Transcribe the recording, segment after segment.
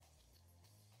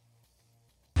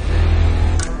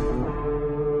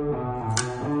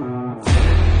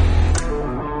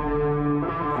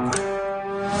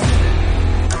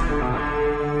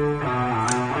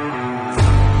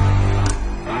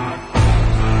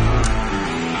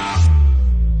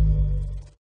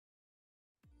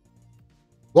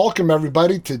Welcome,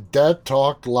 everybody, to Dead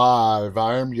Talk Live.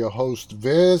 I am your host,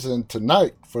 Viz, and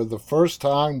tonight, for the first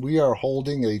time, we are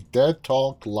holding a Dead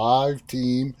Talk Live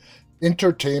team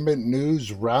entertainment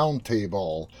news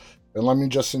roundtable. And let me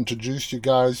just introduce you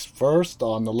guys first.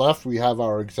 On the left, we have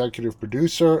our executive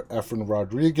producer, Efren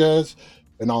Rodriguez.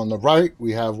 And on the right,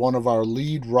 we have one of our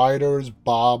lead writers,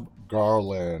 Bob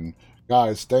Garland.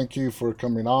 Guys, thank you for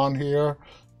coming on here.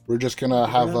 We're just gonna Thank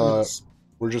you for have having a us.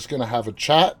 we're just gonna have a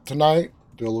chat tonight,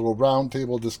 do a little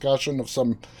roundtable discussion of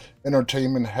some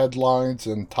entertainment headlines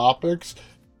and topics,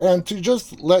 and to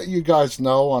just let you guys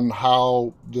know on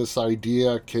how this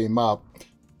idea came up.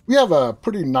 We have a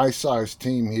pretty nice sized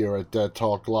team here at Dead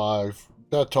Talk Live,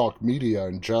 Dead Talk Media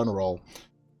in general,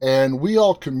 and we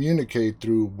all communicate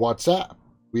through WhatsApp.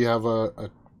 We have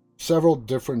several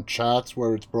different chats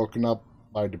where it's broken up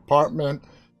by department,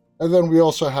 and then we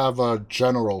also have a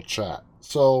general chat.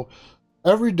 So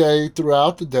every day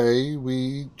throughout the day,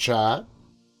 we chat,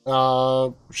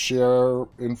 share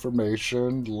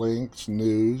information, links,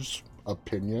 news,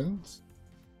 opinions,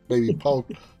 maybe poke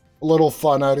a little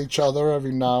fun at each other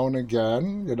every now and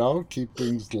again, keep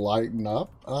things lighten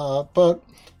up. But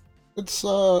it's,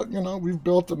 we've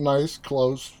built a nice,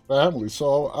 close family.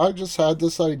 So I just had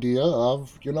this idea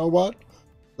of, you know what?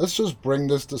 Let's just bring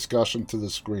this discussion to the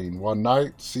screen one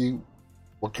night, see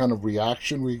what kind of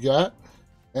reaction we get,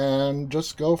 and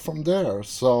just go from there.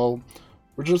 So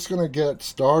we're just going to get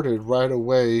started right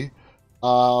away.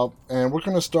 And we're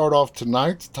going to start off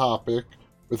tonight's topic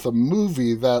with a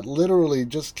movie that literally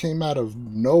just came out of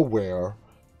nowhere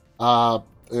uh,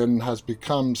 and has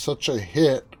become such a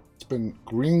hit. It's been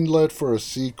greenlit for a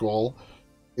sequel.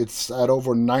 It's at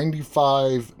over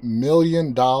 $95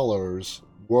 million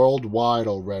worldwide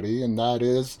already, and that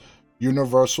is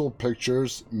Universal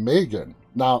Pictures' Megan.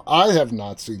 Now, I have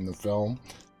not seen the film.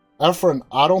 Efren,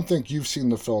 I don't think you've seen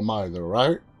the film either,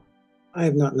 right? I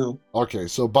have not known. Okay,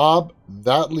 so Bob,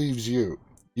 that leaves you.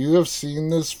 You have seen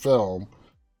this film.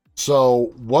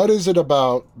 So, what is it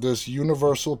about this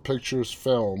Universal Pictures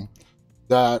film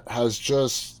that has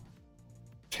just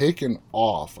taken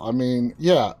off?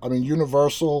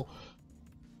 Universal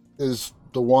is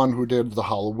the one who did the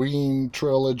Halloween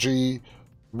trilogy.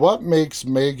 What makes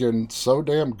Megan so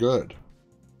damn good?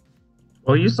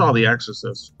 Well, you saw The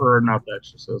Exorcist, or not The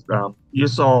Exorcist. You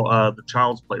saw the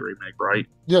Child's Play remake, right?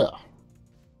 Yeah.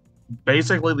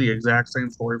 Basically, the exact same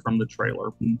story from the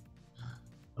trailer.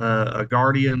 A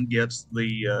guardian gets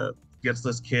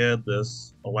this kid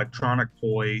this electronic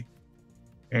toy,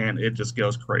 and it just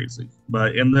goes crazy.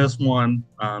 But in this one,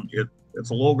 it's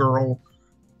a little girl.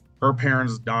 Her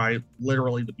parents die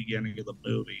literally the beginning of the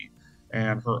movie,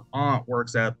 and her aunt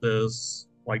works at this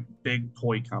like big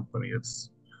toy company.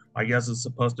 I guess it's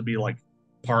supposed to be like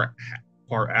part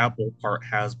part Apple, part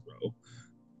Hasbro,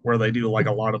 where they do like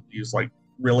a lot of these like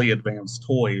really advanced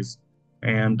toys.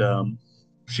 And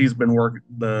she's been working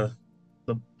the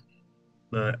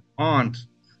the aunt,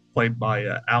 played by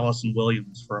Allison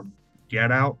Williams from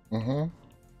Get Out. Mm-hmm.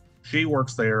 She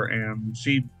works there, and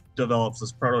she develops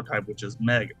this prototype, which is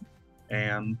Megan,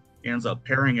 and ends up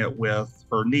pairing it with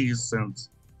her niece, since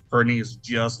her niece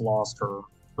just lost her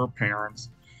parents,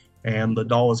 and the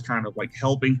doll is kind of like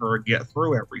helping her get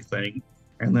through everything,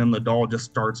 and then the doll just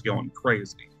starts going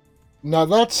crazy. Now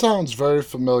that sounds very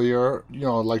familiar,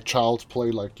 like Child's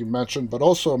Play, like you mentioned, but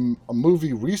also a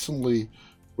movie recently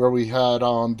where we had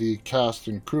on the cast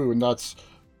and crew, and that's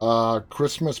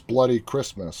Christmas Bloody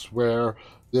Christmas, where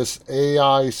this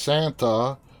AI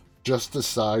Santa just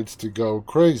decides to go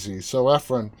crazy. So,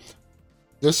 Efren,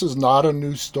 this is not a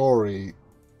new story.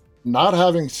 Not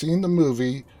having seen the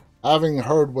movie, having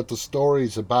heard what the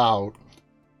story's about,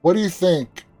 what do you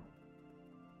think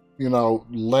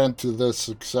lent to this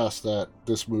success that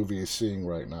this movie is seeing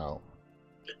right now?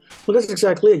 Well, that's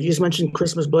exactly it. You just mentioned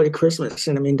Christmas, Bloody Christmas,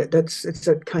 and I mean that's it's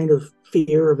that kind of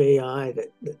fear of AI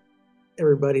that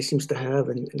everybody seems to have,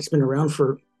 and it's been around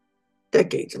for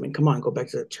decades. I mean, come on, go back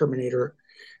to the Terminator,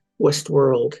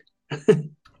 Westworld, the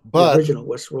But original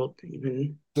Westworld,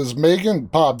 even. does Megan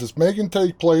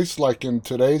take place like in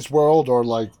today's world or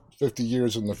like 50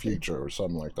 years in the future or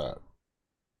something like that?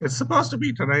 It's supposed to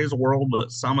be today's world,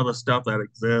 but some of the stuff that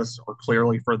exists are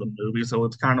clearly for the movie. So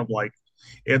it's kind of like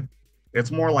it.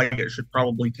 It's more like it should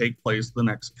probably take place the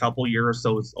next couple years.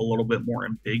 So it's a little bit more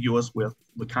ambiguous with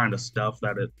the kind of stuff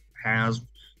that it has,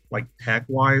 like tech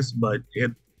wise. But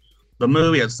the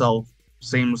movie itself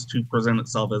seems to present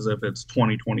itself as if it's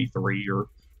 2023 or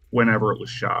whenever it was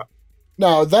shot.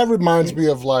 Now, that reminds me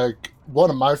of like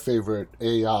one of my favorite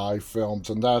AI films,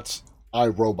 and that's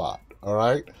iRobot, all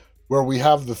right? Where we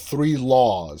have the three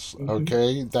laws, Mhm.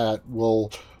 okay, that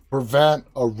will prevent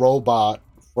a robot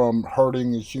from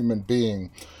hurting a human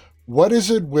being. What is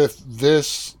it with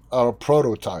this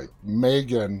prototype,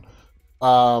 Megan?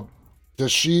 Uh,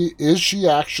 is she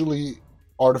actually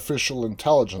artificial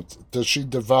intelligence? Does she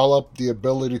develop the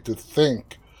ability to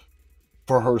think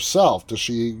for herself? Does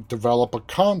she develop a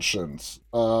conscience,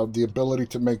 the ability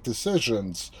to make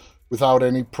decisions without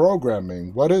any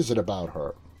programming? What is it about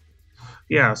her?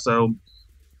 Yeah. So,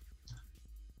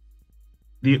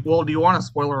 do you want a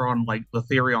spoiler on like the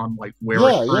theory on like where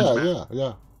it Yeah, turns yeah, bad? yeah,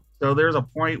 yeah. So there's a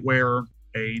point where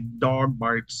a dog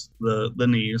bites the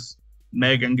niece.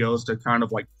 Megan goes to kind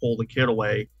of like pull the kid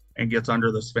away and gets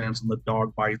under this fence, and the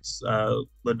dog bites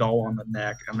the doll on the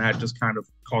neck, and that just kind of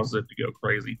causes it to go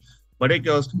crazy. But it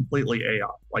goes completely AI.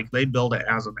 Like they build it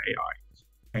as an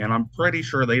AI, and I'm pretty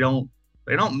sure they don't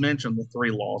mention the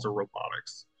three laws of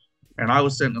robotics. And I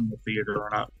was sitting in the theater,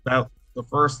 and that the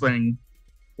first thing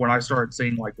when I started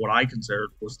seeing like what I considered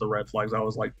was the red flags, I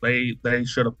was like, they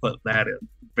should have put that in.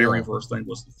 Very Yeah. first thing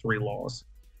was the three laws.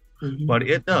 Mhm. But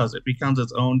it does. It becomes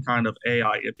its own kind of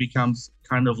AI. It becomes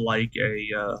kind of like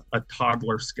a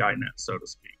toddler Skynet, so to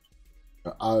speak.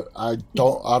 I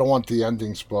don't want the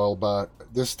ending spoiled, but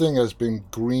this thing has been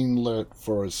greenlit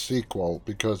for a sequel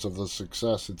because of the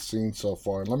success it's seen so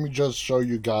far. And let me just show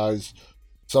you guys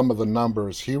some of the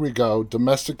numbers. Here we go.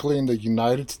 Domestically in the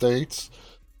United States,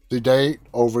 to date,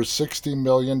 over $60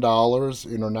 million.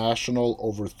 International,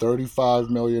 over $35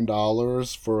 million,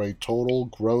 for a total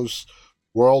gross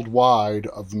worldwide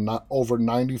of over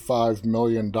 $95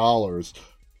 million.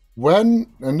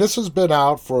 And this has been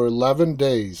out for 11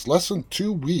 days, less than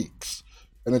 2 weeks,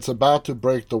 and it's about to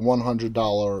break the $100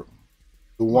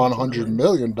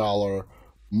 million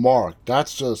mark.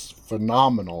 That's just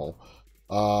phenomenal.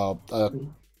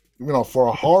 For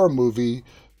a horror movie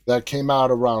that came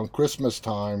out around Christmas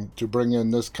time to bring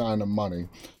in this kind of money.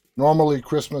 Normally,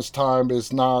 Christmas time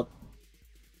is not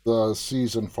the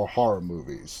season for horror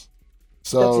movies.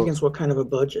 That's So, against what kind of a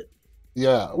budget?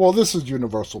 yeah, well, this is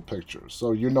Universal Pictures,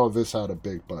 so this had a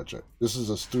big budget. This is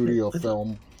a studio I thought,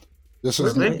 film. This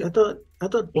is, really? I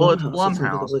thought Well, it's Blumhouse had something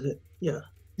to do Blumhouse. with it. Yeah.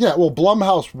 yeah, well,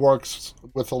 Blumhouse works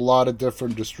with a lot of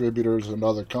different distributors and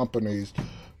other companies,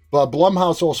 but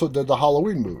Blumhouse also did the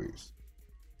Halloween movies.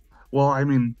 Well, I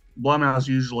mean, Blumhouse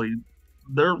usually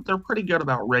they're pretty good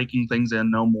about raking things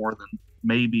in no more than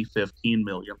maybe 15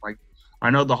 million. Like I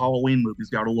know the Halloween movies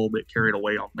got a little bit carried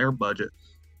away on their budget,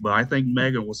 but I think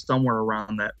Megan was somewhere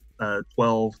around that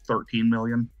 12, 13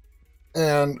 million.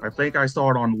 And I think I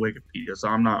saw it on Wikipedia, so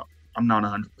I'm not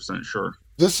 100% sure.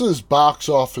 this is Box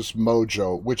Office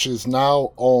Mojo, which is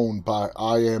now owned by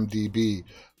IMDb.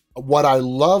 What I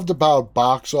loved about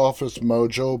Box Office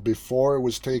Mojo before it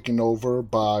was taken over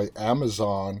by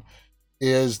Amazon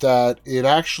is that it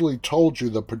actually told you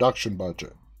the production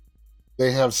budget.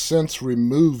 They have since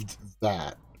removed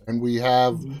that, and we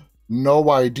have Mhm. no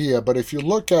idea. But if you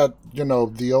look at,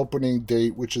 the opening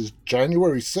date, which is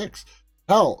January 6th,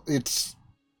 hell, it's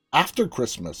after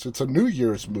Christmas. It's a New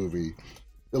Year's movie.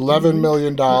 $11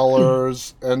 million,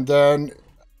 and then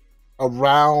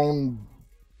around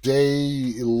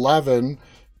day 11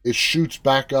 it shoots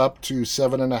back up to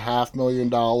 $7.5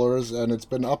 million, and it's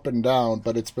been up and down,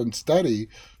 but it's been steady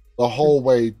the whole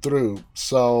way through.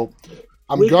 So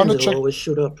I'm Weekends gonna it'll check. always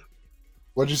shoot up.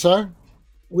 What'd you say?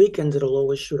 Weekends it'll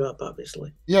always shoot up,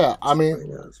 obviously. Yeah, I That's mean, what it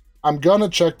does. I'm gonna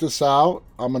check this out.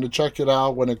 I'm gonna check it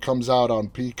out when it comes out on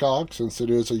Peacock, since it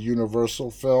is a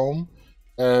Universal film,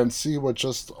 and see what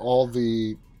just all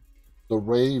the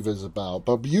rave is about.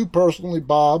 But you personally,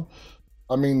 Bob,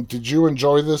 I mean, did you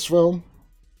enjoy this film?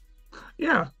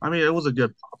 Yeah, I mean, it was a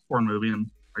good popcorn movie, and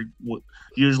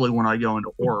usually when I go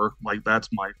into horror, like that's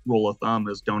my rule of thumb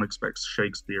is don't expect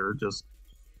Shakespeare. Just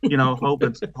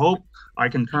hope I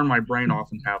can turn my brain off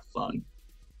and have fun,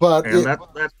 But and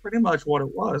that's pretty much what it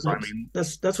was. I mean,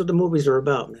 That's what the movies are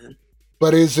about, man.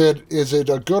 but is it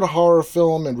a good horror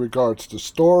film in regards to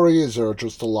story? Is there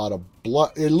just a lot of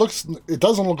blood? It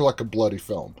doesn't look like a bloody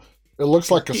film. It looks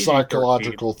it's like a PG-13.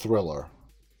 psychological thriller.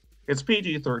 It's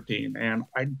PG-13, and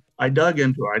I dug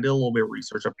into it. I did a little bit of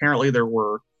research. Apparently, there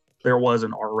was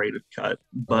an R-rated cut,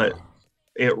 but Uh,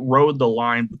 it rode the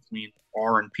line between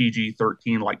R and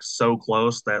PG-13 like so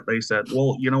close that they said,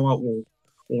 "Well, you know what? We'll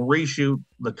reshoot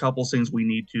the couple scenes we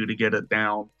need to get it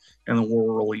down, and then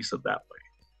we'll release it that way."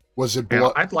 was it And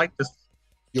blood?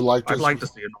 You like I'd this? like to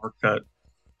see an R cut.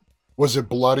 Was it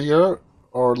bloodier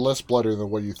or less bloody than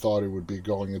what you thought it would be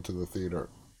going into the theater?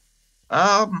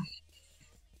 Um,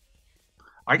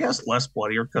 I guess less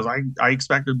bloodier because I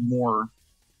expected more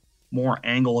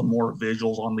angle and more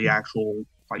visuals on the actual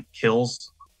like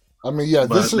kills, I mean, yeah,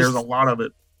 but there's a lot of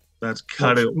it. That's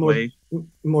cut it away.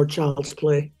 More child's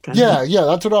play. Yeah,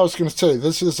 that's what I was going to say.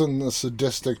 This isn't the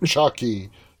sadistic Chucky,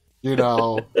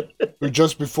 who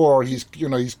just before he's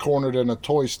cornered in a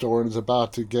toy store and is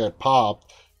about to get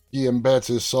popped, he embeds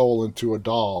his soul into a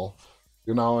doll,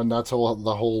 and that's how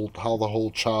the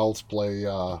whole child's play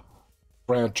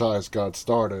franchise got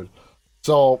started.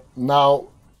 So now,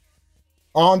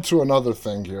 on to another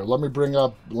thing here. Let me bring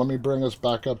us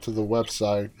back up to the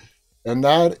website, and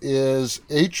that is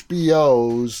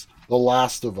HBO's The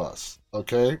Last of Us.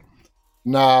 Okay,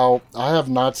 now I have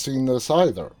not seen this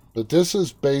either, but this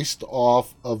is based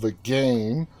off of a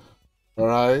game, all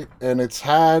right, and it's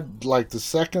had like the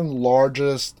second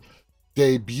largest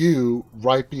debut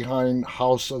right behind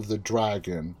House of the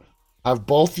Dragon. Have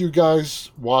both you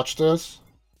guys watched this?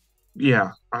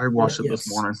 Yeah, I watched it this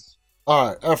morning. All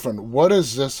right, Efren, what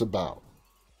is this about?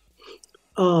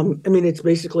 It's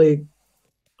basically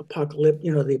apocalypse.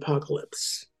 The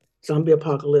apocalypse, zombie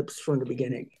apocalypse from the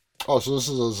beginning. Oh, so this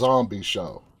is a zombie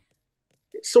show.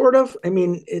 Sort of.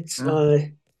 It's.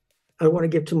 I don't want to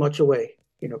give too much away,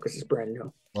 because it's brand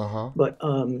new. But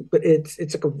it's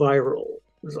like a viral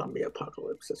zombie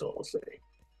apocalypse. That's all I'll say.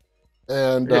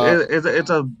 And it's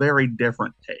a very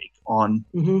different take on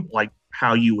like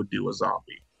how you would do a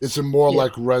zombie. Is it more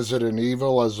like Resident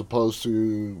Evil as opposed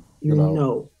to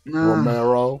Romero?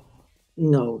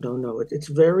 No. It's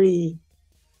very,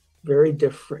 very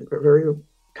different, but very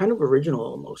kind of original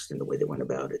almost in the way they went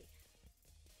about it.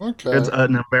 Okay. It's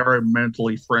an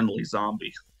environmentally friendly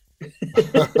zombie.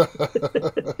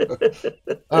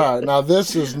 All right, now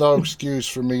this is no excuse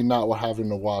for me not having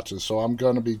to watch it, so I'm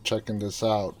going to be checking this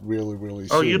out really, really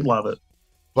soon. Oh, you'd love it.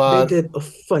 But they did a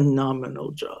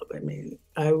phenomenal job.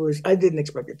 I didn't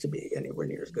expect it to be anywhere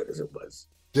near as good as it was.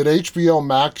 Did HBO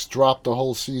Max drop the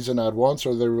whole season at once,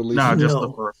 or they released? No, just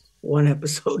the first one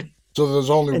episode. So there's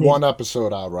only one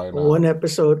episode out right now. One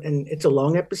episode, and it's a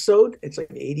long episode. It's like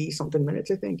 80 something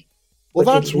minutes, I think. Well,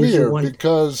 that's weird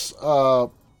because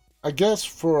I guess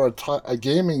for a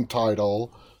gaming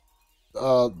title,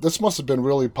 this must have been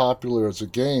really popular as a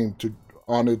game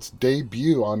on its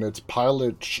debut, on its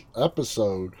pilot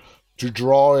episode, to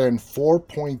draw in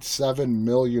 4.7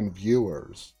 million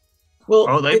viewers.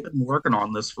 Well, they've been working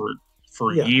on this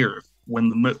for years. When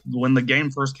the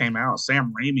game first came out,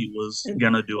 Sam Raimi was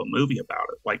gonna do a movie about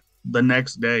it. Like the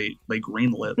next day, they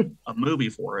greenlit a movie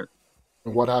for it.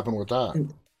 And what happened with that?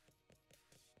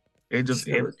 It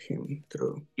never came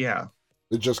through. Yeah,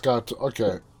 it just got to,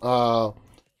 okay.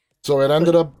 So it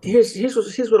ended up. Here's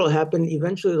what'll happen.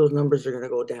 Eventually, those numbers are going to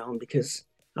go down because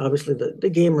obviously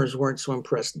the gamers weren't so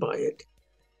impressed by it.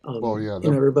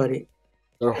 Everybody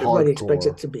expects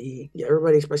it to be. Yeah,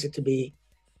 everybody expects it to be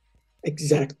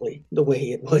exactly the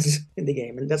way it was in the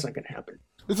game, and that's not going to happen.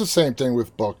 It's the same thing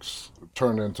with books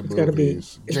turned into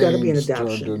movies. It's got to be an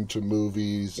adaptation. Turned into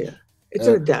movies. Yeah, it's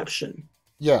an adaptation.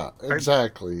 Yeah,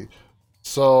 exactly.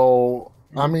 So.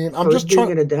 I'm just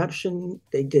trying. An adaptation,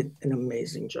 they did an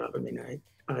amazing job.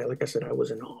 I like I said, I was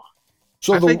in awe.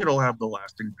 So I think it'll have the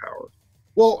lasting power.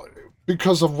 Well,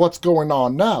 because of what's going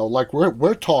on now, like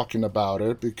we're talking about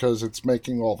it because it's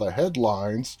making all the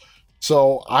headlines.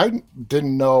 So I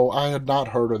didn't know, I had not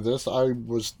heard of this. It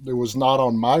was not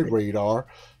on my radar,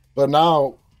 but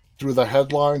now through the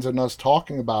headlines and us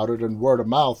talking about it and word of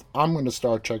mouth, I'm going to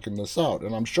start checking this out,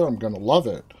 and I'm sure I'm going to love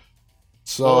it.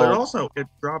 So it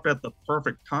dropped at the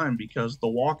perfect time because The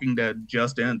Walking Dead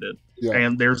just ended,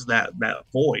 and there's that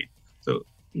void. So,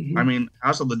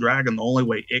 House of the Dragon, the only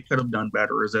way it could have done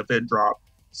better is if it dropped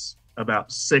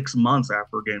about 6 months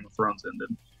after Game of Thrones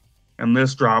ended, and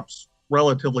this drops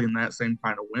relatively in that same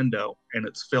kind of window, and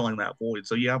it's filling that void.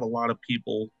 So you have a lot of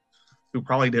people who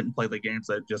probably didn't play the games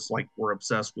that just were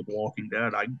obsessed with Walking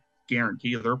Dead. I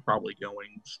guarantee they're probably going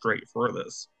straight for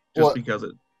this because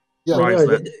it.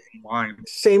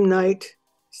 Same night,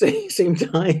 same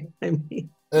time.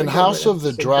 And House of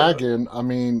the Dragon,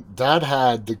 that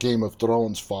had the Game of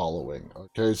Thrones following.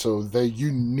 Okay, so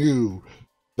you knew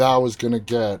that was going to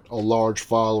get a large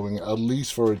following, at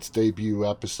least for its debut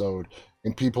episode,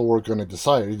 and people were going to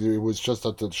decide. It was just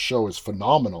that the show is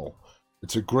phenomenal.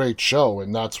 It's a great show,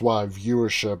 and that's why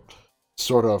viewership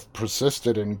sort of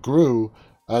persisted and grew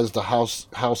as the House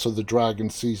of the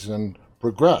Dragon season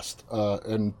progressed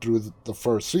and through the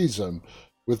first season.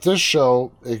 With this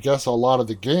show, I guess a lot of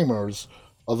the gamers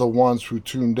are the ones who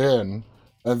tuned in,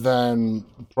 and then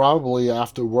probably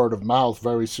after word of mouth,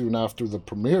 very soon after the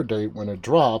premiere date when it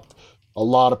dropped, a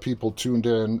lot of people tuned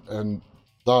in, and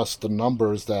thus the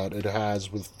numbers that it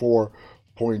has with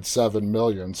 4.7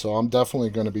 million. So I'm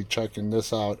definitely going to be checking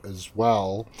this out as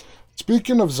well.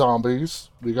 Speaking of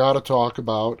zombies, we got to talk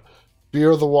about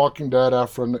Fear the Walking Dead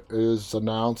Efren is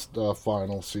announced the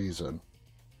final season.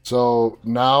 So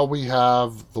now we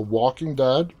have The Walking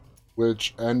Dead,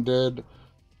 which ended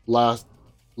last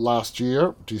last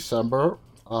year, December.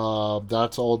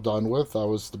 That's all done with. That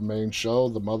was the main show,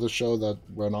 the mother show that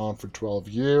went on for 12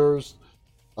 years.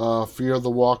 Fear the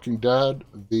Walking Dead,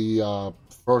 the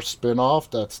first spin-off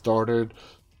that started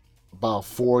about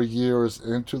 4 years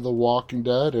into The Walking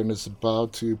Dead and is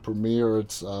about to premiere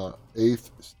its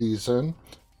eighth season.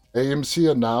 AMC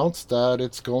announced that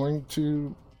it's going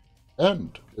to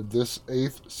end. This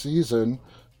eighth season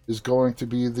is going to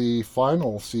be the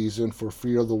final season for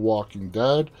Fear the Walking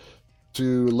Dead.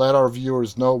 To let our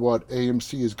viewers know what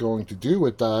AMC is going to do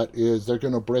with that is they're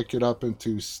going to break it up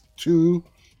into two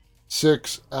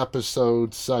 6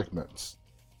 episode segments.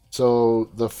 So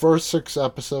the first 6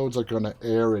 episodes are going to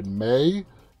air in May,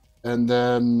 and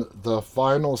then the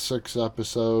final 6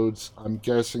 episodes, I'm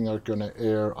guessing, are going to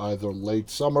air either late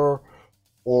summer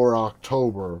or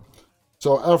October.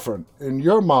 So, Efren, in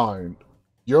your mind,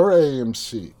 your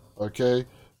AMC, okay,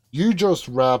 you just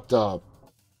wrapped up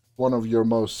one of your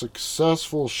most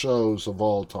successful shows of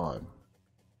all time,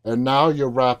 and now you're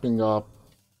wrapping up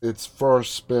its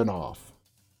first spin-off.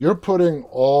 You're putting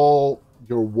all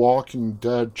your Walking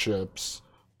Dead chips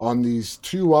on these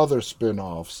 2 other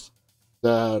spin-offs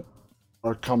that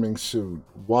are coming soon.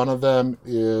 One of them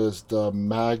is the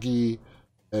Maggie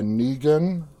and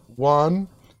Negan one,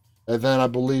 and then I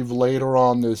believe later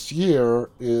on this year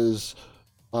is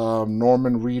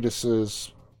Norman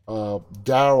Reedus's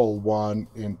Daryl one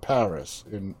in Paris,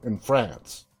 in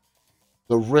France.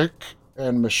 The Rick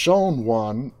and Michonne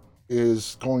one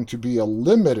is going to be a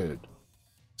limited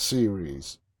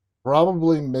series,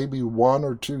 probably maybe 1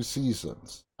 or 2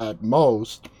 seasons at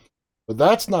most, but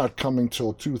that's not coming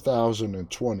till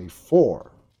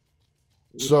 2024.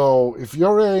 So if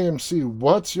you're AMC,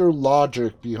 what's your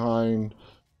logic behind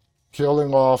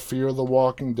killing off Fear the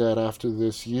Walking Dead after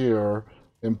this year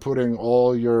and putting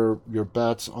all your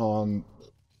bets on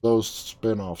those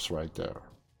spin-offs right there?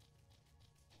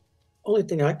 Only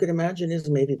thing I could imagine is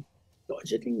maybe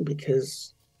budgeting,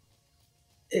 because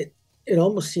it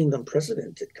almost seemed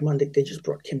unprecedented. Come on, they just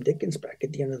brought Kim Dickens back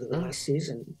at the end of the last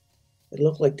season. It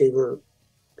looked like they were,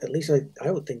 at least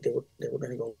I would think they were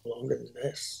going to go longer than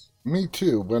this. Me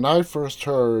too. When I first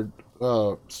heard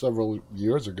several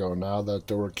years ago now that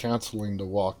they were canceling The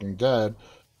Walking Dead,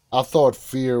 I thought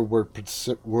Fear would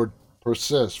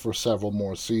persist for several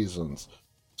more seasons.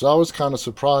 So I was kind of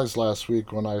surprised last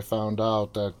week when I found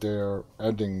out that they're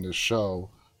ending the show.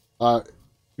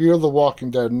 Fear the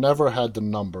Walking Dead never had the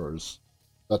numbers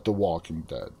that The Walking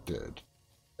Dead did.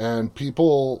 And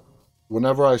people,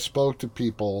 whenever I spoke to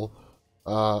people,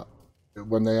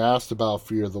 when they asked about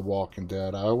Fear the Walking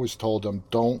Dead, I always told them,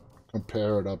 don't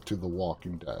compare it up to The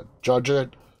Walking Dead. Judge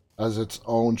it as its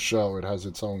own show. It has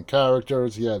its own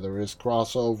characters. Yeah, there is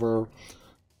crossover.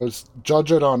 But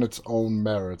judge it on its own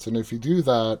merits. And if you do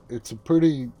that, it's a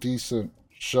pretty decent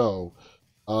show.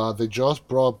 They just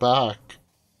brought back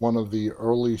one of the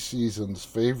early season's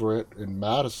favorite in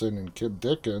Madison and Kim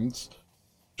Dickens,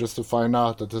 just to find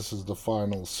out that this is the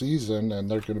final season and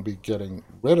they're going to be getting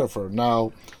rid of her.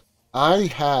 Now,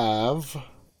 I have,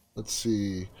 let's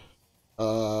see,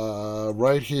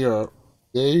 right here,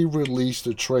 they released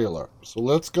a trailer. So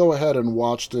let's go ahead and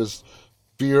watch this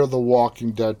Fear the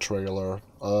Walking Dead trailer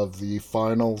of the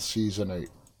final season 8.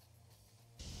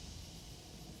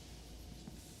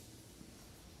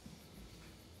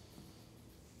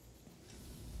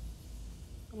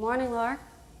 Good morning, Laura.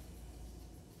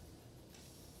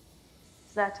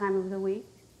 It's that time of the week.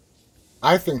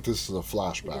 I think this is a You're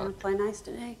flashback. gonna play nice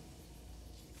today.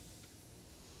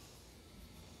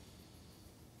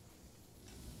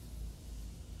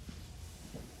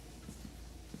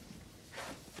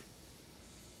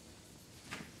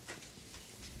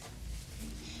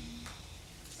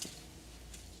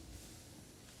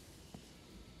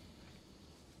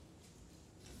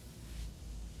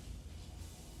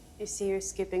 You see you're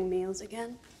skipping meals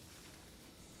again?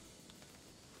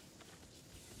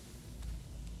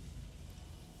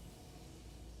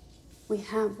 We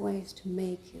have ways to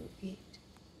make you eat.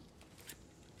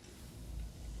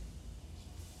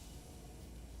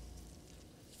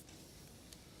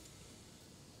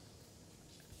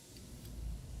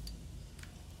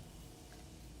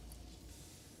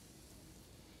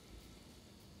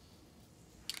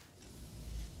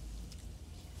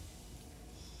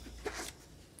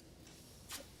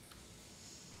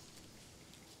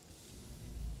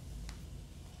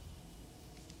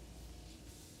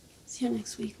 See you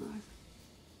next week, Laura.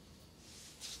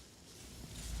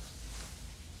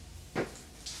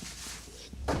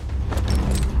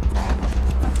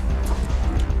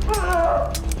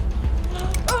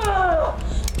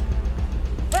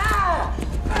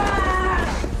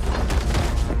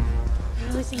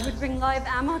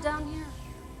 have ammo down here?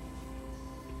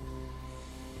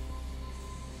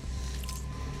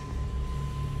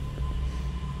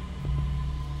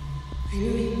 I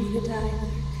know you want to die, Luke.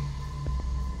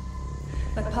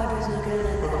 But Padre's not gonna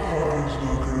let that happen.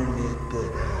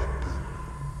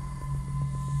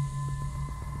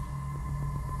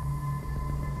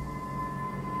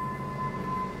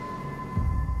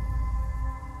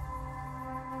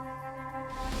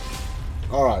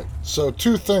 All right, so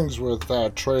two things with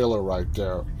that trailer right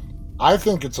there. I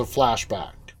think it's a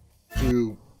flashback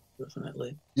to,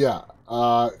 Definitely. yeah,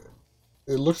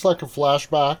 it looks like a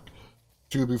flashback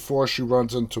to before she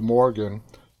runs into Morgan.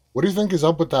 What do you think is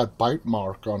up with that bite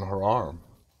mark on her arm?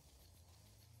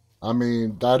 I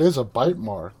mean, that is a bite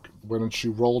mark. When she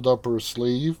rolled up her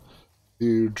sleeve,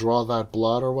 you draw that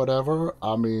blood or whatever.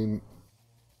 I mean,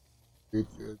 it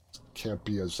can't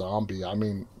be a zombie. I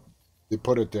mean, they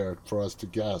put it there for us to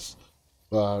guess,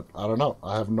 but I don't know.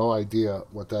 I have no idea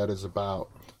what that is about.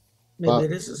 Maybe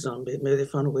it is a zombie. Maybe they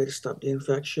found a way to stop the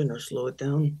infection or slow it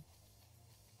down.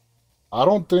 I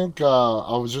don't think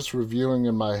I was just reviewing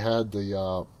in my head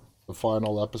the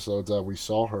final episodes that we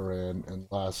saw her in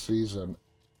last season.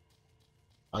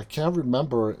 I can't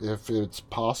remember if it's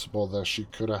possible that she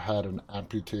could have had an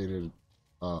amputated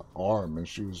arm and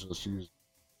she was just using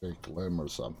a fake limb or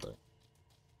something.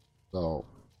 So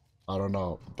I don't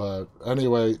know. But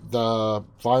anyway, the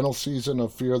final season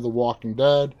of Fear the Walking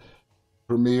Dead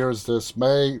premieres this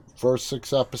May. First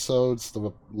 6 episodes.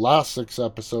 The last 6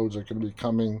 episodes are going to be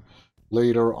coming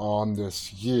later on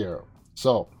this year.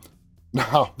 So,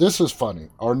 now, this is funny.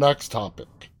 Our next topic.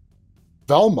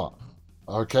 Velma.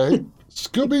 Okay?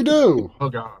 Scooby-Doo. Oh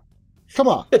God. Come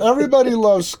on. Everybody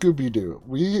loves Scooby-Doo.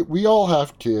 We all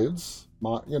have kids,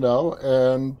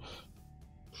 and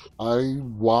I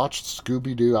watched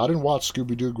Scooby-Doo. I didn't watch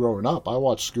Scooby-Doo growing up. I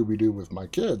watched Scooby-Doo with my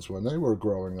kids when they were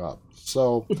growing up.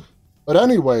 So, but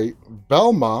anyway,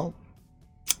 Velma,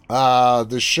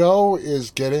 the show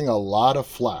is getting a lot of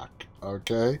flack,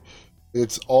 okay?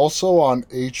 It's also on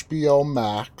HBO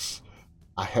Max.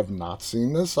 I have not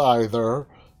seen this either.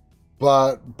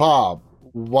 But, Bob,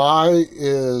 why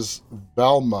is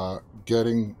Velma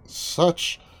getting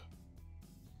such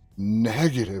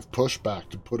negative pushback,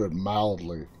 to put it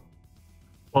mildly?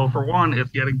 Well, for one, it's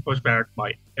getting pushed back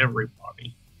by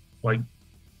everybody. Like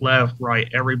left, right,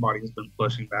 everybody has been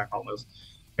pushing back on this.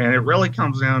 And it really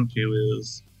comes down to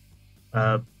is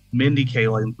Mindy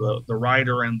Kaling, the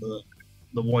writer and the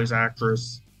voice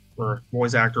actress or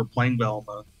voice actor playing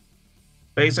Velma,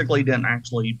 basically didn't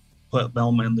actually put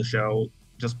Velma in the show,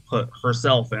 just put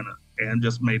herself in it and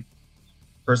just made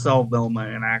herself Velma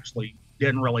and actually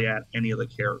didn't really add any of the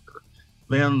character.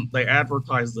 Then they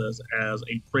advertised this as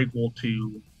a prequel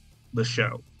to the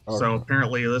show. Okay. So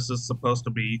apparently this is supposed to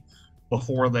be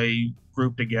before they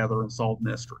group together and solve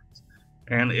mysteries.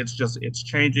 And it's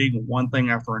changing one thing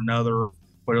after another,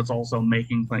 but it's also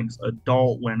making things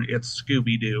adult when it's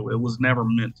Scooby-Doo. It was never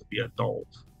meant to be adult.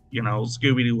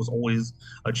 Scooby-Doo was always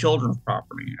a children's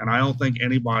property. And I don't think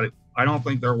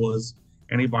there was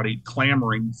anybody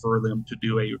clamoring for them to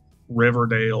do a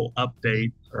Riverdale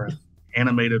update or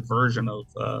animated version of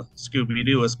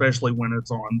Scooby-Doo, especially when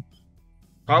it's on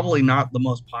probably not the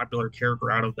most popular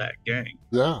character out of that gang.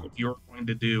 Yeah. If you were going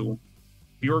to do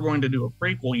a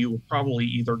prequel, you would probably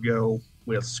either go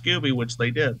with Scooby, which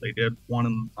they did. They did one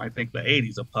in, I think, the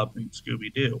 80s, a pup named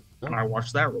Scooby-Doo. And I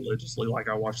watched that religiously like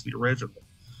I watched the original.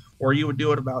 Or you would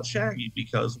do it about Shaggy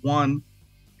because, one,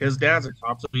 his dad's a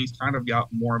cop, so he's kind of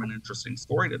got more of an interesting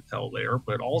story to tell there,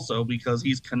 but also because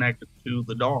he's connected to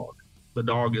the dog. The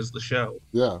dog is the show.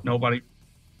 Yeah.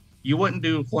 You wouldn't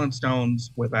do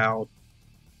Flintstones without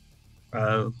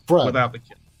the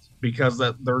kids because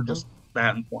they're just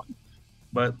that important.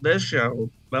 But this show,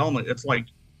 Velma, it's like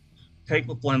take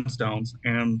the Flintstones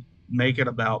and make it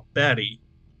about Betty,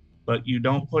 but you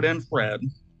don't put in Fred,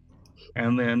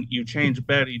 and then you change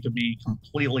Betty to be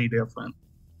completely different.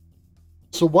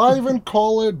 So why even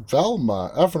call it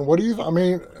Velma? Efren, what do you?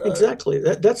 Exactly.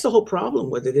 That's the whole problem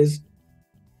with it. Is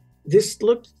this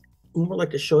looked more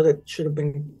like a show that should have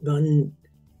been done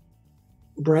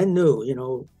brand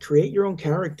new? Create your own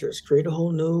characters, create a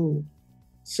whole new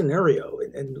scenario,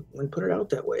 and put it out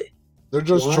that way. They're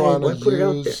just trying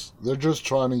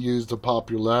to use the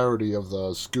popularity of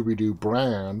the Scooby-Doo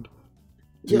brand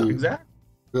to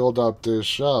build up this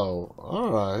show.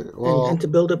 All right. Well, and to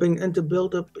build up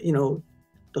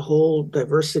the whole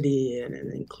diversity and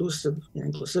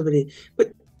inclusivity.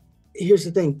 But here's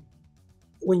the thing: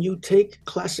 when you take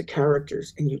classic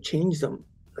characters and you change them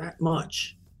that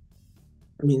much,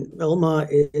 Velma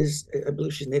is, I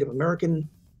believe she's Native American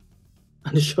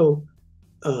on the show.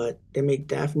 They made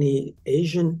Daphne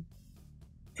Asian,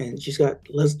 and she's got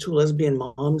two lesbian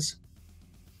moms.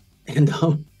 And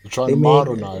They're trying they to made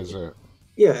modernize it.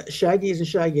 yeah, Shaggy isn't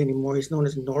Shaggy anymore. He's known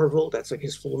as Norval. That's like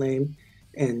his full name,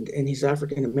 and he's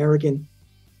African American.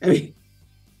 I mean,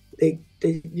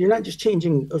 you're not just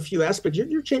changing a few aspects.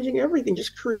 You're changing everything.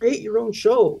 Just create your own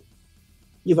show.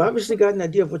 You've obviously got an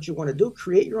idea of what you want to do.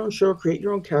 Create your own show. Create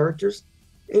your own characters,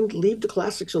 and leave the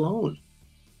classics alone.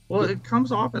 Well, it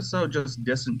comes off as so just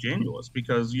disingenuous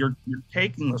because you're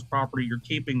taking this property, you're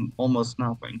keeping almost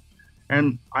nothing.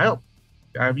 And I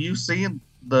have you seen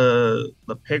the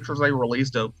pictures they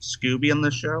released of Scooby in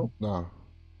this show? No.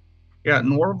 Yeah,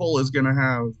 Norval is gonna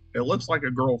have it looks like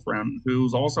a girlfriend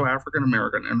who's also African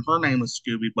American, and her name is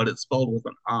Scooby, but it's spelled with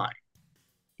an I.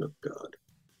 Oh God.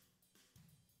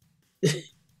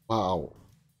 Wow.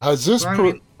 Has this I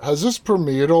mean, has this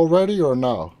premiered already or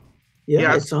no? Yeah,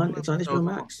 yeah, it's on HBO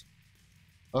Max.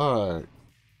 All right.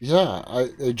 Yeah,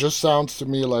 it just sounds to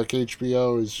me like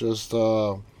HBO is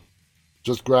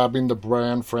just grabbing the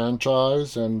brand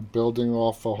franchise and building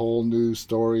off a whole new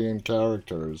story and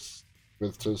characters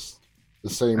with just the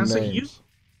same and so names.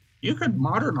 you could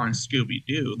modernize Scooby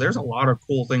Doo. There's a lot of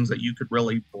cool things that you could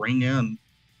really bring in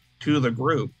to the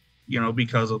group,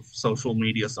 because of social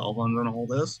media, cell phones, and all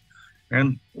this.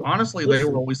 And honestly, they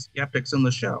were always skeptics in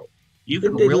the show. You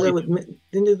can Didn't they do really, that with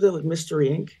didn't they do that with Mystery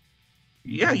Inc.?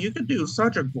 yeah, you could do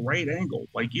such a great angle.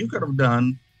 Like you could have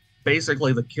done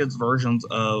basically the kids' versions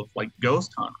of like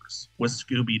Ghost Hunters with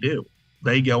Scooby Doo.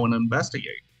 They go and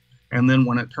investigate, and then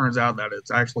when it turns out that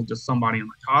it's actually just somebody in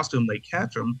the costume, they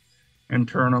catch them and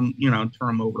turn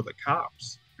them over to the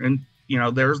cops. And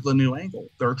there's the new angle.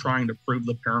 They're trying to prove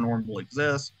the paranormal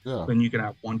exists. Yeah. Then you can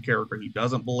have one character who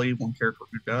doesn't believe, one character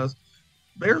who does.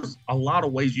 There's a lot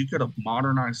of ways you could have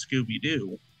modernized Scooby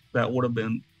Doo that would have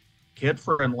been kid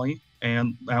friendly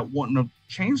and that wouldn't have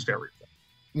changed everything.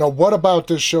 Now, what about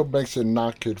this show makes it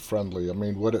not kid friendly? I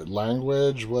mean,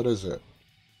 language? What is it?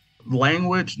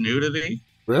 Language, nudity,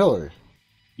 Really?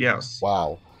 yes.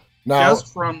 Wow. Now,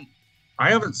 I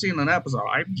haven't seen an episode.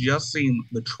 I've just seen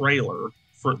the trailer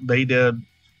they did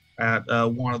at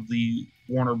one of the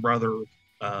Warner Brother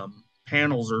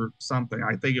panels or something.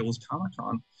 I think it was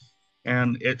Comic-Con,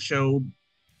 and it showed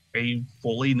a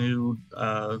fully nude.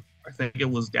 I think it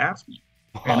was Daphne,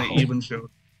 and it even showed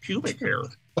pubic hair,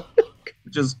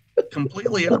 which is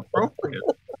completely inappropriate.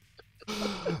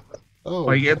 oh,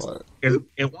 Like boy.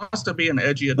 it wants to be an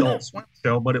edgy adult swim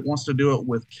show, but it wants to do it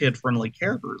with kid-friendly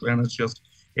characters, and it's just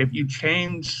if you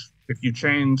change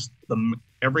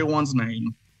everyone's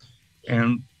name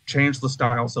and change the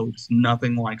style so it's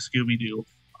nothing like Scooby-Doo,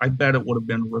 I bet it would have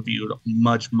been reviewed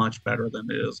much, much better than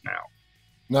it is now.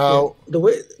 Now, The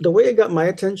way it got my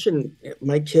attention,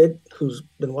 my kid who's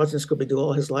been watching Scooby Doo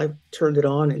all his life turned it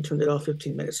on and turned it off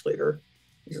 15 minutes later.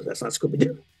 He said, "That's not Scooby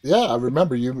Doo." yeah, I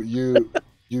remember you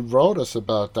wrote us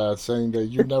about that, saying that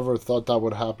you never thought that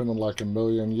would happen in like a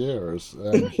million years,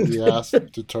 and he asked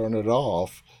to turn it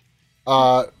off.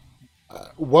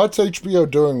 What's HBO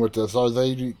doing with this? Are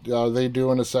they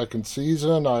doing a second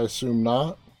season? I assume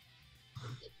not.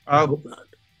 I Uh, hope not.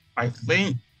 I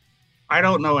think I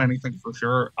don't know anything for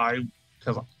sure.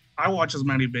 Because I watch as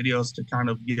many videos to kind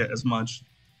of get as much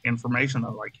information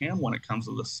as I can when it comes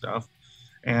to this stuff,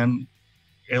 and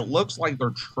it looks like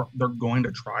they're going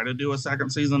to try to do a second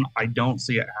season. I don't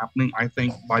see it happening. I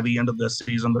think by the end of this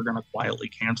season they're going to quietly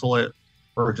cancel it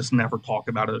or just never talk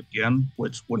about it again,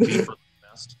 which would be for the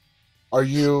best. Are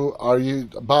you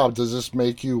Bob? Does this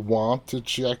make you want to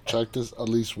check this at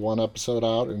least one episode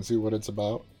out and see what it's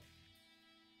about?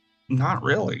 Not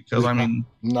really, because I mean,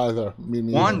 Neither. Me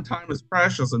neither. one, time is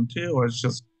precious, and two, it's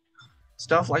just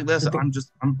stuff like this. I think-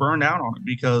 I'm burned out on it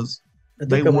because I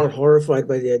they think I'm more want horrified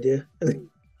by the idea.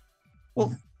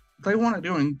 well, they want to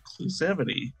do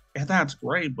inclusivity, and that's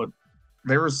great, but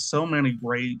there's so many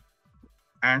great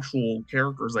actual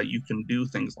characters that you can do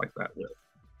things like that with.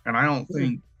 And I don't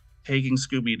think taking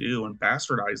Scooby-Doo and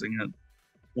bastardizing it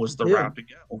was the Yeah. route to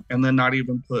go. And then not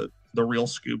even put the real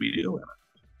Scooby-Doo in it.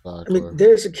 I Exactly. mean,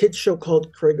 there's a kids show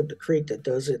called Craig of the Creek that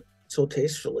does it so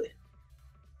tastefully.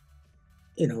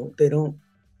 They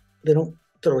don't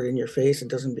throw it in your face. It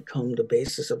doesn't become the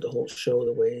basis of the whole show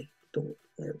the way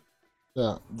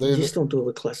Yeah. they just don't do it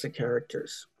with classic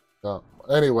characters. Yeah.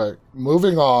 Anyway,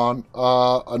 moving on.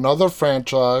 Another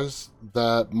franchise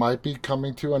that might be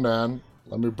coming to an end,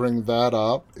 let me bring that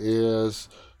up, is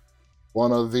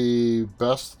one of the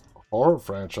best horror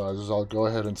franchises, I'll go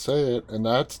ahead and say it, and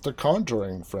that's the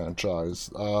Conjuring franchise.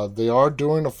 They are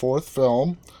doing a fourth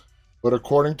film, but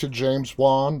according to James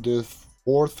Wan, the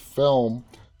fourth film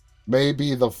may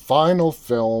be the final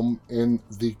film in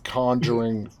the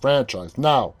Conjuring franchise.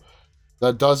 Now,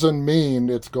 that doesn't mean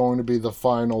it's going to be the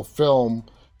final film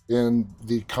in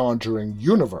the Conjuring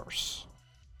universe.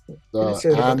 And it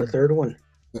said about the third one.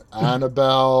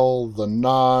 Annabelle, The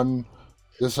Nun.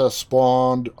 This has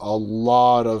spawned a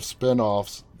lot of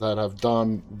spin-offs that have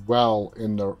done well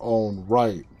in their own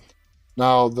right.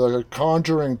 Now, The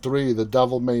Conjuring 3, The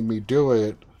Devil Made Me Do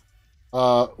It,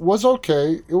 was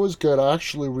okay. It was good. I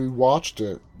actually rewatched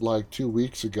it like 2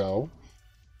 weeks ago.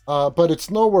 But it's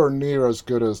nowhere near as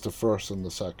good as the first and the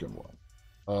second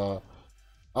one.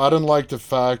 I didn't like the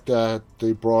fact that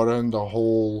they brought in the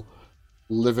whole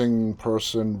living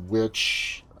person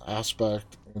witch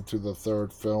aspect into the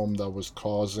third film that was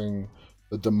causing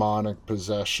the demonic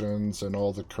possessions and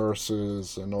all the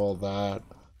curses and all that.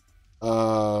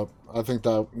 I think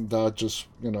that just,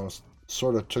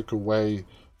 sort of took away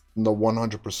the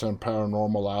 100%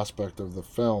 paranormal aspect of the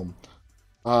film.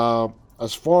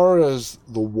 As far as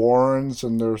the Warrens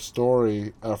and their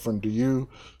story, Efren, do you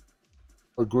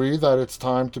agree that it's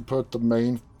time to put the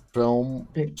main film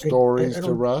stories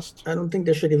to rest? I don't think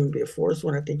there should even be a fourth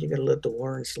one. I think you got to let the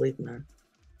Warrens sleep, man.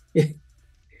 It's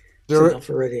There, enough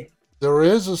already. there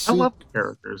is a I love sequel. the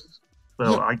characters,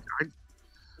 so Yeah.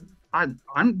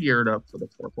 I'm geared up for the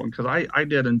fourth one because I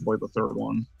did enjoy the third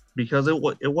one because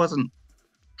it wasn't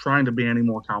trying to be any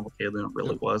more complicated than it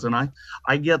really was, and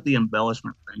I get the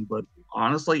embellishment thing, but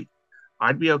honestly,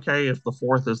 I'd be okay if the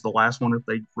fourth is the last one if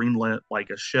they greenlit like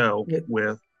a show Yeah.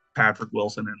 with Patrick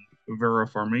Wilson and Vera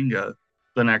Farmiga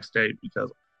the next day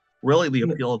because really the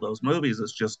Yeah. appeal of those movies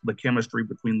is just the chemistry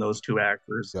between those two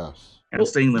actors Yes. and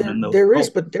seeing them there, in those there is, roles.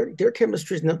 but their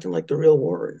chemistry is nothing like the real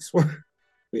Warrens.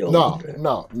 We all know No,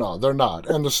 that. no, they're not.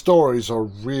 And the stories are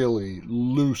really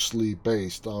loosely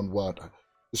based on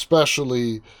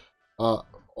especially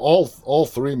all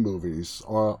three movies.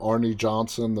 Arnie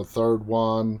Johnson, the third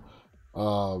one,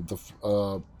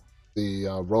 the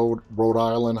Rhode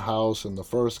Island house in the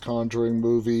first Conjuring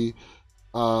movie.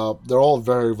 They're all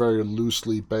very, very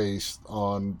loosely based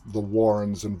on the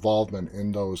Warrens' involvement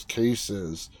in those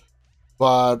cases.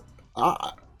 But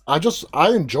I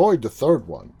enjoyed the third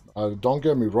one. Don't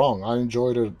get me wrong, I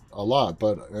enjoyed it a lot.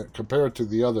 But compared to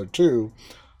the other two,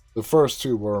 the first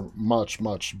two were much,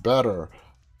 much better.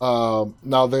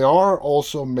 Now they are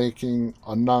also making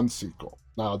a Nun sequel.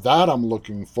 Now that I'm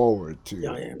looking forward to.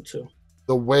 Yeah, I am too.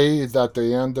 The way that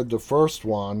they ended the first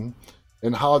one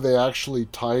and how they actually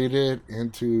tied it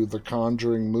into the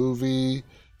Conjuring movie.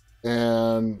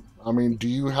 And I mean, do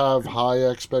you have high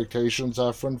expectations,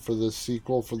 Efren, for this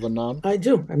sequel for The Nun? I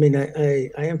do. I mean,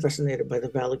 I am fascinated by the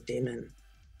Valak demon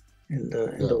and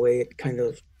Yeah. the way it kind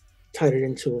of tied it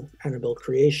into Annabelle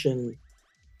creation,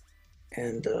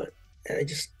 and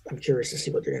I'm curious to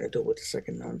see what they're gonna do with the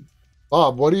second Nun.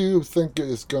 Bob, what do you think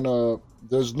is gonna?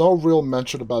 There's no real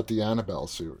mention about the Annabelle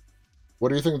series. What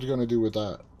do you think they're gonna do with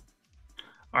that?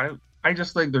 I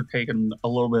just think they're taking a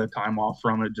little bit of time off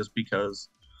from it just because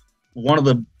one of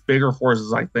the bigger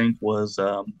forces I think was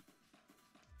I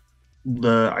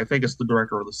think it's the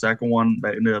director of the second one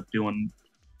that ended up doing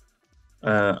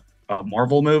a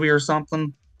Marvel movie or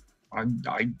something. I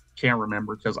can't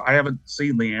remember because I haven't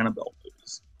seen the Annabelle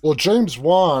movies. Well, James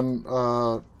Wan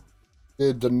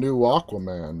did the new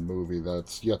Aquaman movie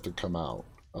that's yet to come out.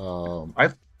 I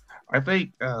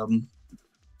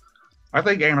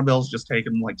think Annabelle's just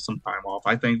taking like some time off.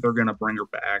 I think they're gonna bring her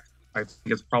back. I think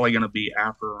it's probably gonna be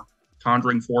after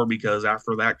Conjuring 4 because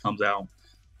after that comes out,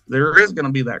 there is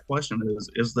gonna be that question: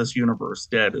 is this universe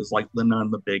dead? Is like the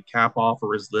Nun the big cap off,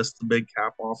 or is this the big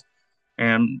cap off?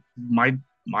 And my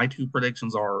two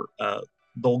predictions are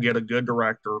they'll get a good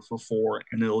director for 4,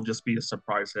 and it'll just be a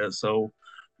surprise hit. So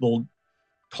they'll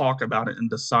talk about it and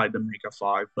decide to make a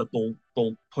 5, but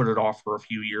they'll put it off for a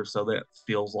few years so that it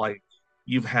feels like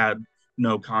you've had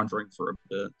no Conjuring for a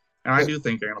bit. And I do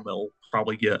think Annabelle will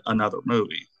probably get another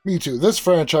movie. Me too. This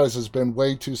franchise has been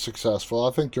way too successful.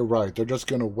 I think you're right. They're just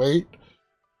going to wait.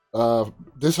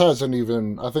 This hasn't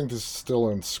even, I think this is still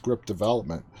in script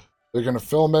development. They're going to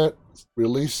film it,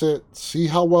 release it, see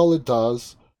how well it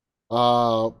does.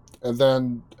 And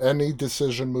then any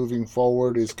decision moving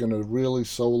forward is going to really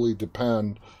solely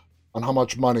depend on how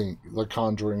much money The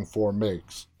Conjuring 4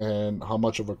 makes and how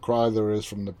much of a cry there is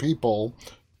from the people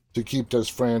to keep this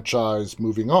franchise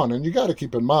moving on. And you got to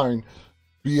keep in mind,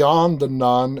 beyond The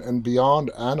Nun and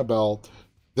beyond Annabelle,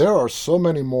 there are so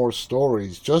many more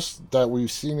stories just that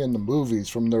we've seen in the movies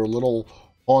from their little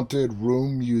haunted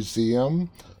room museum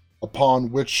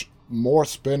upon which more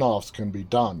spin-offs can be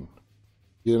done.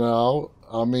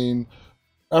 I mean,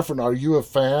 Efren, are you a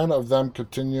fan of them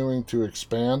continuing to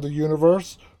expand the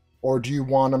universe? or do you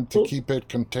want them to Well, keep it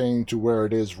contained to where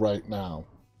it is right now?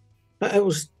 I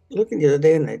was looking the other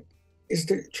day, and is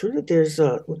there true that there's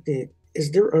are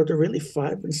there really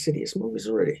 5 Insidious movies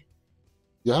already?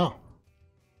 Yeah,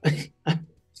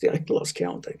 See, I lost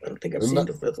count. I don't think I've and seen that,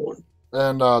 the fifth one.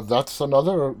 and that's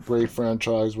another great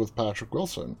franchise with Patrick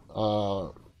Wilson.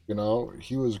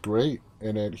 He was great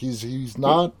in it. He's You,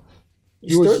 not.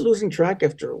 you He start was losing track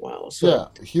after a while. So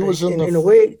yeah. He was in in a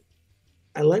way,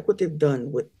 I like what they've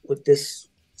done with this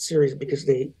series because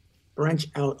they branch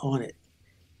out on it.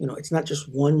 It's not just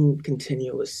one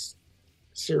continuous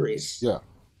series yeah.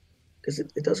 because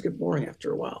it does get boring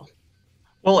after a while.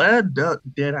 Well, Ed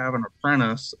did have an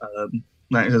apprentice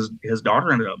that his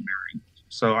daughter ended up marrying.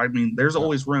 So I mean, there's Yeah.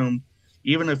 always room,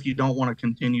 even if you don't want to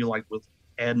continue like with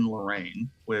Ed and Lorraine,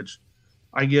 which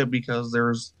I get because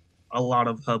there's a lot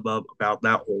of hubbub about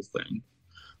that whole thing.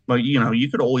 But you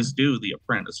could always do The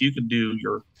Apprentice. You could do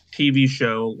your TV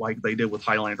show like they did with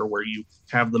Highlander, where you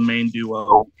have the main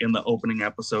duo in the opening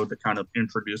episode to kind of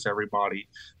introduce everybody.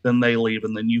 Then they leave,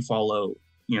 and then you follow,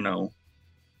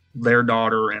 their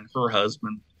daughter and her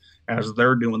husband as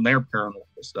they're doing their paranormal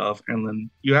stuff. And then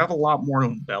you have a lot more to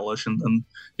embellish, and then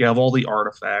you have all the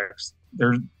artifacts.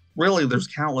 There's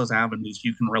countless avenues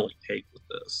you can really take with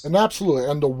this. And absolutely,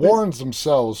 and the Warrens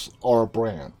themselves are a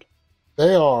brand.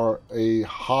 They are a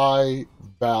high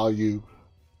value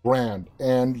brand.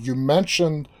 And you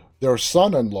mentioned their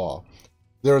son-in-law.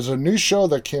 There's a new show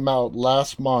that came out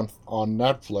last month on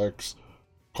Netflix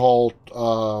called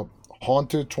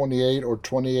Haunted 28 or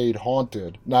 28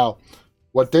 Haunted. Now,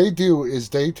 what they do is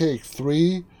they take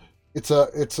three. It's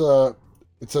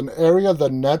an area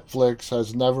that Netflix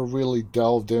has never really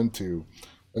delved into,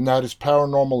 and that is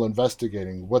paranormal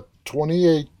investigating. What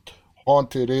 28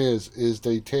 Haunted is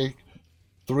they take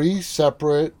three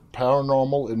separate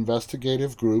paranormal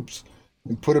investigative groups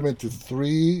and put them into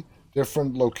three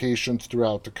different locations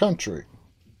throughout the country.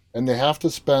 And they have to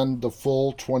spend the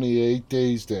full 28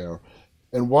 days there.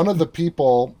 And one of the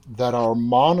people that are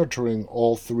monitoring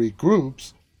all three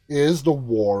groups is the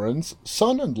Warrens'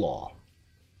 son-in-law.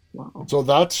 Wow. So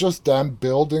that's just them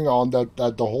building on that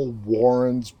the whole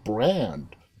Warrens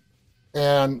brand.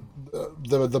 And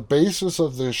the basis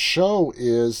of this show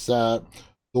is that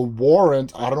the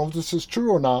Warrens, I don't know if this is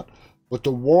true or not, but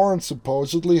the Warrens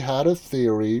supposedly had a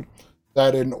theory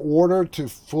that in order to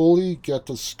fully get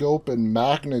the scope and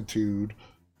magnitude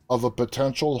of a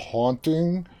potential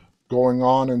haunting going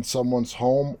on in someone's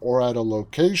home or at a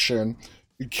location,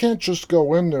 you can't just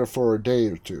go in there for a day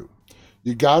or two.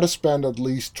 You got to spend at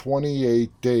least 28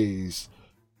 days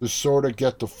to sort of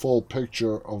get the full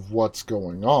picture of what's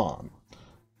going on.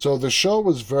 So the show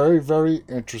was very, very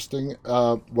interesting.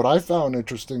 What I found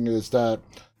interesting is that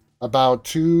about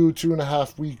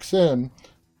 2.5 weeks in,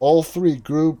 all three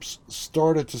groups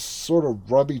started to sort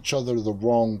of rub each other the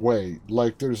wrong way.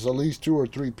 Like there's at least 2 or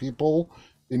 3 people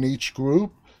in each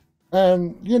group.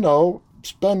 And,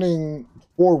 spending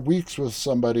 4 weeks with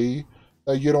somebody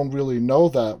that you don't really know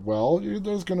that well,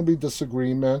 there's going to be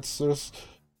disagreements.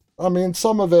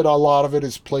 Some of it, a lot of it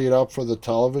is played up for the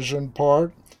television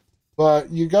part.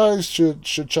 But you guys should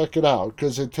check it out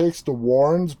because it takes the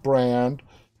Warrens brand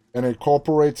and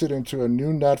incorporates it into a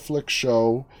new Netflix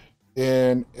show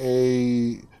in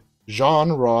a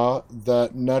genre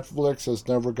that Netflix has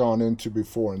never gone into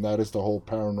before, and that is the whole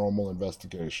paranormal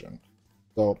investigation.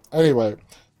 So anyway,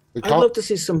 I'd love to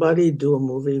see somebody do a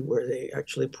movie where they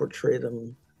actually portray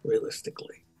them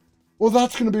realistically. Well,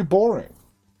 that's going to be boring.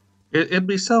 It'd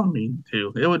be so mean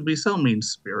too. It would be so mean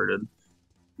spirited.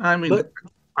 I mean, But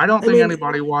I don't think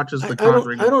anybody watches The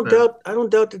Conjuring. I don't doubt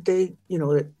that they,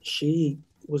 that she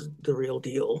was the real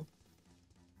deal.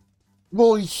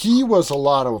 Well, he was a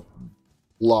lot of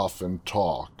bluff and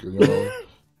talk.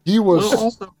 He was. Well,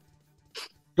 also,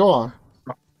 Go on.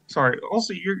 sorry.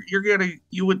 Also,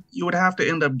 you would have to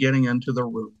end up getting into the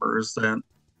rumors that,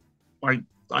 like,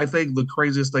 I think the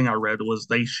craziest thing I read was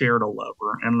they shared a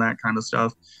lover and that kind of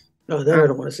stuff. No, that I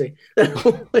don't want to see.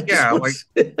 Yeah, like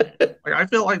I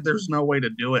feel like there's no way to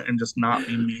do it and just not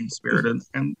be mean spirited.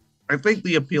 And I think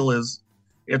the appeal is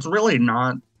it's really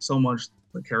not so much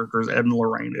the characters Ed and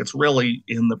Lorraine. It's really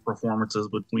in the performances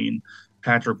between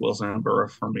Patrick Wilson and Vera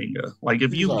Farmiga. Like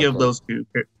if you give those two,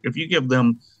 if you give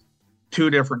them 2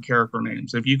 different character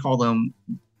names, if you call them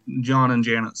John and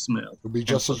Janet Smith, It'll be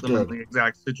just put as them good. in the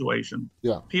exact situation,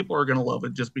 Yeah. people are gonna love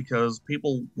it just because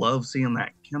people love seeing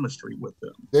that chemistry with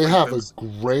them. They have a It's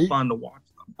great. fun to watch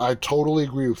them. I totally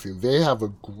agree with you. They have a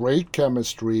great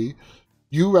chemistry.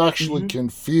 You actually can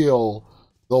feel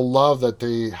the love that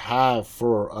they have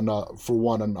for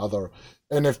one another.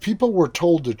 And if people were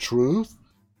told the truth,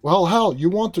 Well, hell, you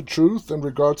want the truth in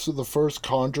regards to the first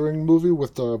Conjuring movie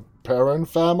with the Perron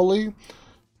family?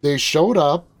 They showed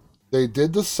up, they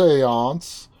did the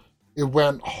seance, it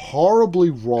went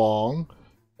horribly wrong,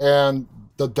 and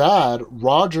the dad,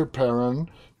 Roger Perron,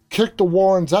 kicked the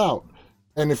Warrens out.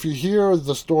 And if you hear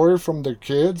the story from the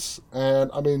kids, and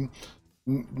I mean,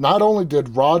 not only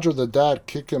did Roger the dad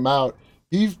kick him out,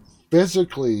 he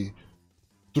physically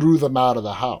threw them out of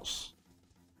the house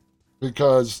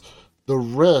because the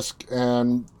risk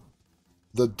and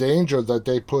the danger that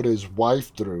they put his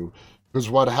wife through. Because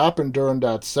what happened during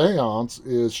that seance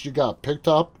is she got picked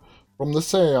up from the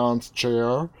seance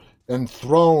chair and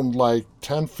thrown like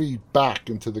 10 feet back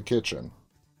into the kitchen.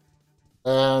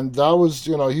 And that was,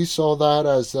 he saw that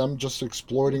as them just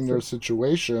exploiting their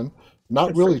situation,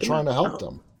 not really trying to help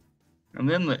them. And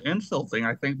then the infill thing,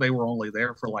 I think they were only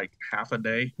there for like half a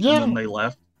day Yeah. and then they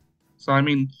left. So, I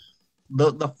mean,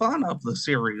 the fun of the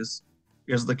series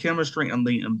is the chemistry and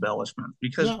the embellishment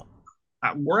because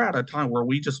we're at a time where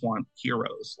we just want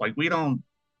heroes. Like, we don't.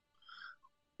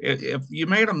 If you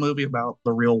made a movie about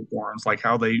the real Warrens, like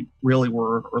how they really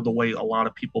were, or the way a lot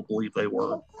of people believe they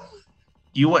were,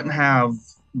 you wouldn't have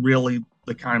really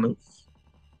the kind of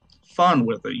fun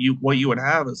with it. What you would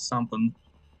have is something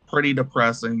pretty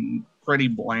depressing, pretty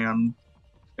bland,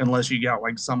 unless you got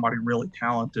like somebody really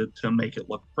talented to make it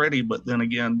look pretty. But then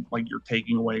again, like you're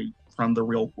taking away from the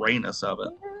real grayness of it.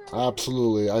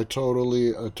 Absolutely. I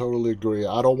totally agree.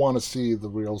 I don't want to see the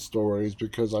real stories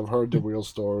because I've heard the real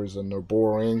stories and they're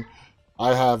boring.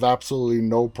 I have absolutely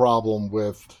no problem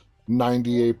with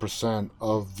 98%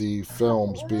 of the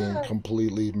films being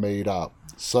completely made up.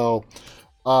 So,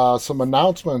 some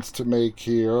announcements to make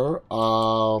here.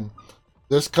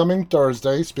 This coming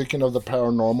Thursday, speaking of the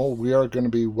paranormal, we are going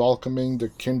to be welcoming the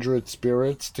Kindred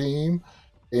Spirits team.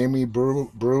 Amy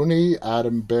Bruni,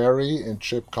 Adam Berry, and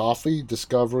Chip Coffey.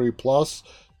 Discovery Plus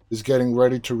is getting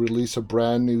ready to release a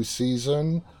brand new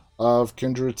season of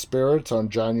Kindred Spirits on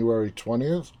January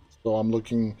 20th. So I'm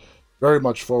looking very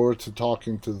much forward to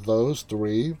talking to those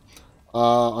three.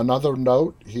 Another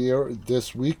note here,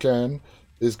 this weekend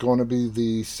is going to be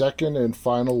the second and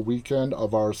final weekend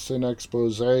of our Cine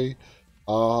Expose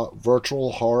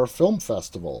virtual horror film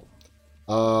festival.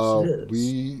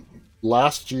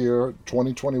 Last year,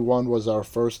 2021 was our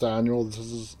first annual. This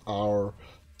is our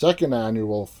second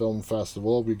annual film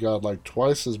festival. We got like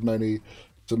twice as many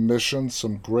submissions,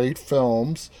 some great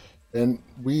films, and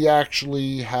we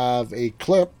actually have a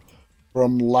clip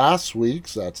from last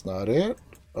week's. That's not it.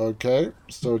 Okay,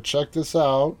 so check this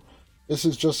out. This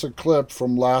is just a clip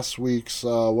from last week's,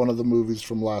 one of the movies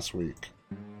from last week.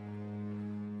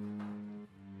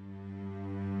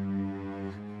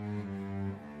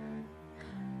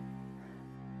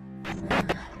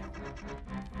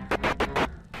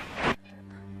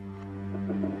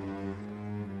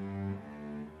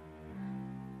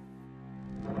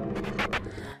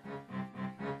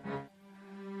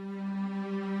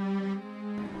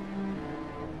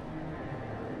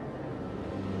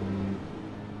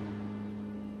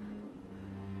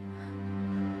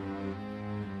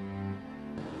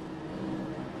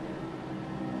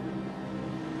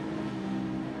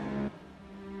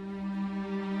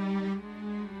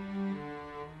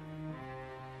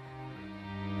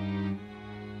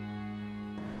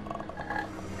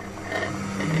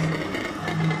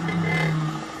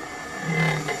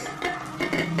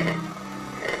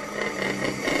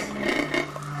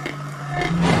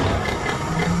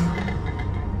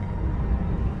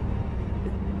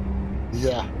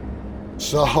 Yeah.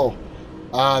 So,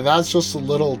 that's just a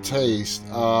little taste.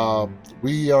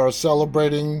 We are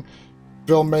celebrating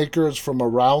filmmakers from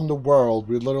around the world.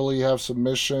 We literally have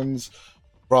submissions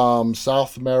from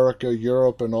South America,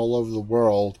 Europe, and all over the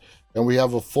world. And we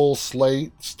have a full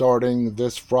slate starting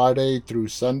this Friday through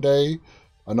Sunday.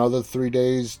 Another 3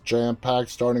 days jam-packed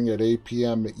starting at 8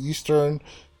 p.m. Eastern.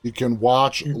 You can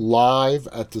watch live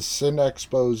at the Cine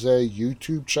Expose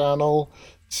YouTube channel.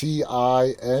 CINEXPOSE.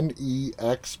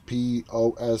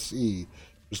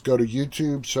 Just go to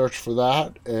YouTube, search for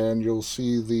that, and you'll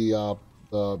see the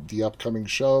upcoming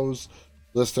shows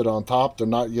listed on top. They're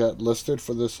not yet listed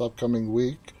for this upcoming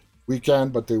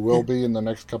weekend, but they will be in the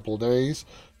next couple of days.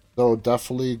 So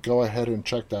definitely go ahead and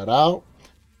check that out.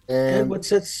 And what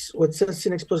sets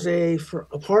Cine Expose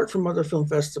apart from other film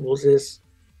festivals is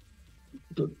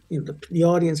the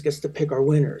audience gets to pick our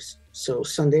winners. So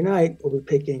Sunday night we'll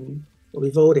be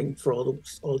voting for all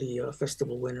the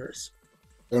festival winners.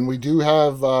 And we do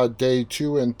have day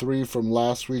 2 and 3 from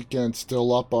last weekend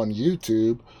still up on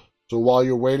YouTube. So while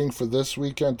you're waiting for this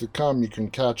weekend to come, you can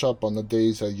catch up on the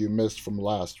days that you missed from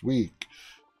last week.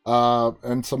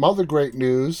 And some other great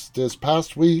news this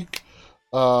past week.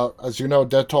 As you know,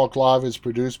 Dead Talk Live is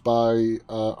produced by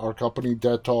our company,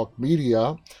 Dead Talk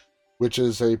Media, which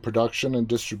is a production and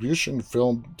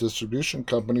film distribution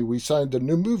company. We signed a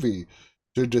new movie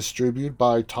to distribute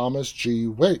by Thomas G.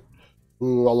 Waite,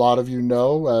 who a lot of you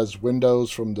know as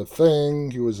Windows from The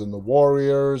Thing. He was in The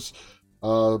Warriors,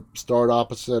 starred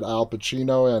opposite Al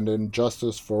Pacino and in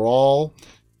Justice for All.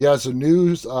 He has a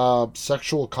new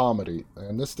sexual comedy,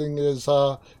 and this thing is,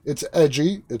 it's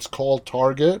edgy. It's called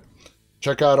Target.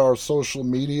 Check out our social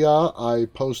media. I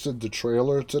posted the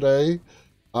trailer today,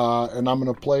 and I'm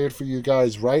going to play it for you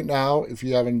guys right now if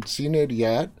you haven't seen it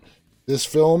yet. This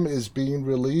film is being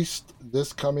released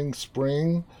this coming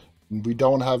spring. We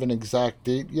don't have an exact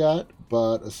date yet,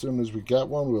 but as soon as we get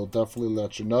one, we'll definitely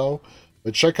let you know.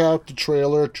 But check out the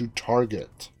trailer to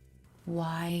Target.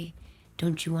 Why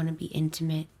don't you want to be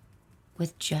intimate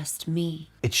with just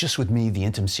me? It's just with me, the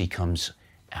intimacy comes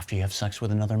after you have sex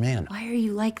with another man. Why are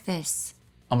you like this?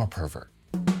 I'm a pervert.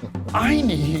 I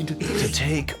need to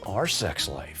take our sex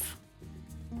life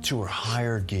to a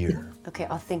higher gear. Okay,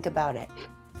 I'll think about it.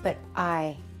 But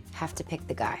I have to pick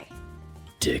the guy.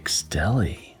 Dick's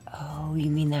Deli. Oh,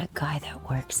 you mean that guy that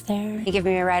works there? You give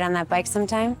me a ride on that bike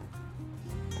sometime?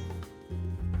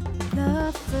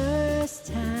 The first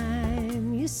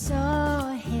time you saw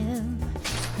him.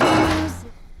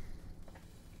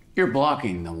 You're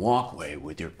blocking the walkway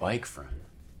with your bike friend.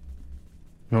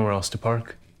 Nowhere else to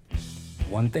park?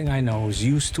 One thing I know is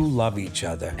you two love each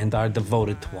other and are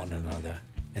devoted to one another.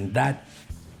 And that,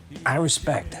 I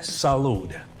respect.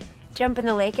 Salud. Jump in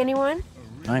the lake, anyone?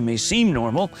 I may seem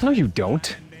normal. No, you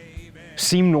don't.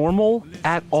 Seem normal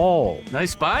at all.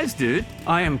 Nice spies, dude.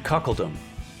 I am cuckoldom.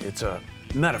 It's a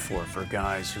metaphor for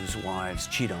guys whose wives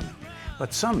cheat on them.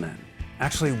 But some men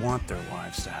actually want their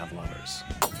wives to have lovers.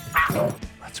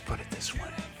 Let's put it this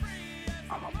way.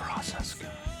 I'm a process guy.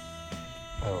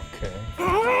 Okay.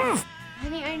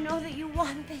 Honey, I know that you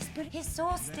want this, but his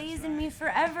soul stays in me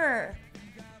forever.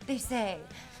 They say.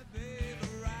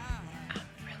 I'm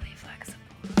really flexible.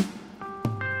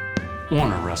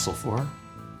 Wanna wrestle for her?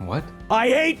 What? I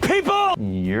hate people!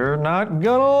 You're not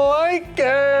gonna like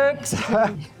it.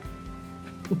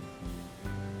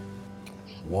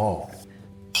 Whoa.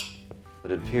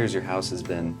 But it appears your house has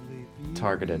been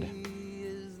targeted.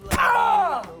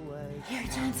 Here,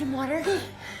 do you want some water?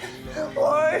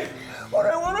 Why? But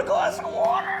I want a glass of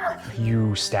water!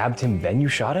 You stabbed him, then you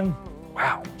shot him?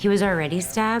 Wow. He was already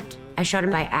stabbed. I shot him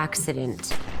by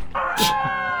accident.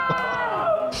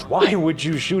 Why would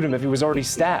you shoot him if he was already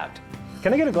stabbed?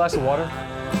 Can I get a glass of water?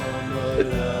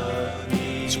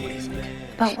 So what do you think?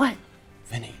 About what?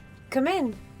 Vinny, Come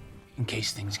in. in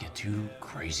case things get too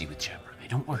crazy with Shepard, they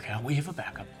don't work out, we have a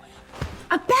backup plan.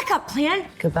 A backup plan?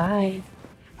 Goodbye.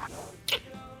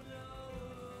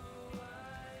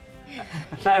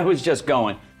 I was just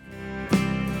going.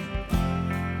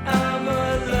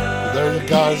 There you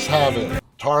guys have it.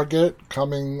 Target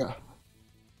coming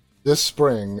this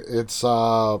spring. It's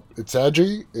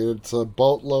edgy. It's a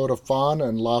boatload of fun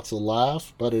and lots of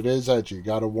laughs, but it is edgy.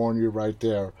 Gotta warn you right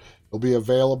there. It'll be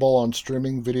available on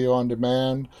streaming video on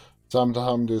demand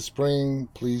sometime this spring.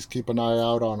 Please keep an eye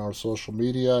out on our social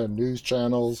media and news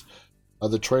channels.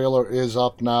 The trailer is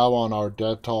up now on our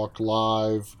Dead Talk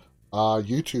Live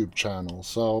YouTube channel.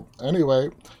 So anyway,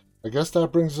 I guess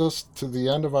that brings us to the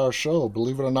end of our show.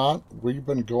 Believe it or not, we've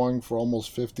been going for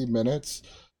almost 50 minutes.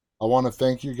 I want to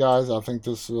thank you guys. I think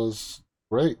this was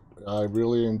great. I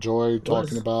really enjoyed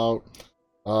talking about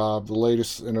the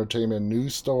latest entertainment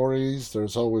news stories.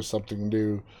 There's always something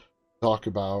new to talk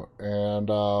about. And,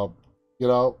 you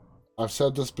know, I've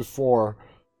said this before,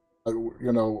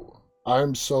 you know,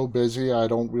 I'm so busy, I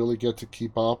don't really get to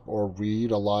keep up or read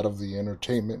a lot of the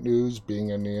entertainment news, being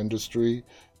in the industry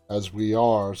as we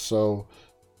are. So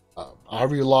I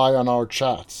rely on our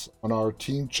chats, on our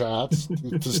team chats,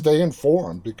 to stay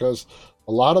informed, because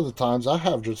a lot of the times I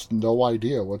have just no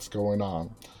idea what's going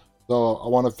on. So I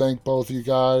want to thank both of you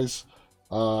guys.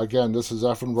 Again, this is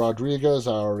Efren Rodriguez,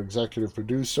 our executive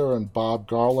producer, and Bob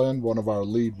Garland, one of our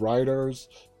lead writers.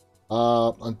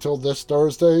 Until this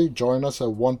Thursday, join us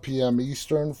at 1 p.m.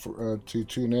 Eastern to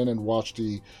tune in and watch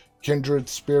the Kindred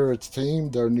Spirits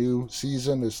team. Their new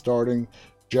season is starting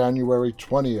January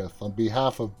 20th. On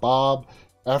behalf of Bob,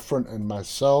 Efren, and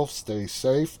myself, stay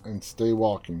safe and stay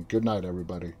walking. Good night,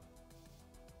 everybody.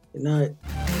 Good night.